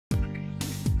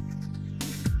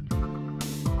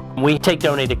We take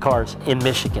donated cars in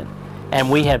Michigan, and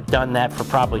we have done that for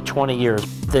probably 20 years.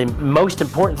 The most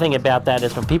important thing about that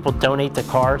is when people donate the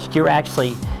cars, you're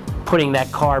actually putting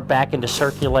that car back into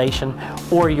circulation,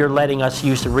 or you're letting us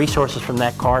use the resources from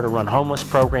that car to run homeless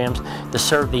programs, to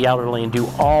serve the elderly, and do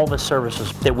all the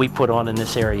services that we put on in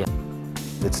this area.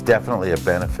 It's definitely a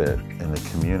benefit in the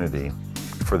community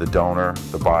for the donor,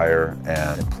 the buyer,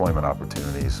 and employment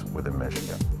opportunities within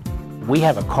Michigan. We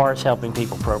have a Cars Helping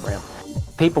People program.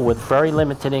 People with very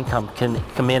limited income can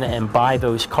come in and buy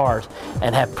those cars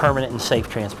and have permanent and safe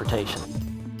transportation.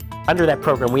 Under that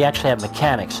program, we actually have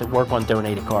mechanics that work on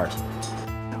donated cars.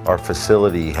 Our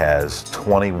facility has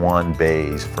 21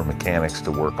 bays for mechanics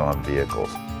to work on vehicles.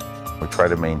 We try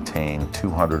to maintain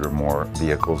 200 or more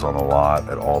vehicles on the lot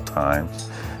at all times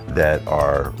that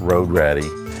are road ready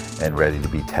and ready to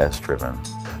be test driven.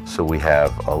 So we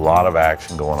have a lot of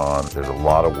action going on. There's a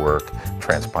lot of work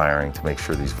transpiring to make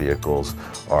sure these vehicles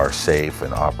are safe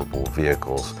and operable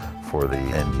vehicles for the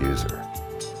end user.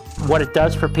 What it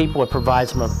does for people, it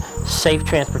provides them a safe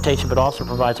transportation, but also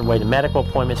provides a way to medical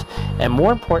appointments. And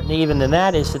more important even than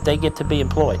that is that they get to be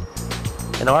employed.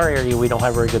 In our area, we don't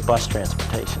have very good bus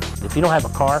transportation. If you don't have a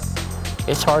car,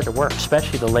 it's hard to work,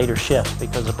 especially the later shifts,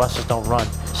 because the buses don't run.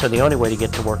 So the only way to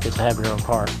get to work is to have your own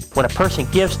car. When a person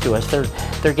gives to us,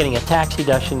 they're getting a tax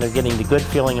deduction, they're getting the good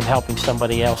feeling of helping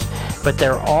somebody else, but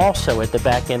they're also at the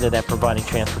back end of that providing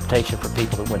transportation for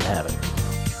people that wouldn't have it.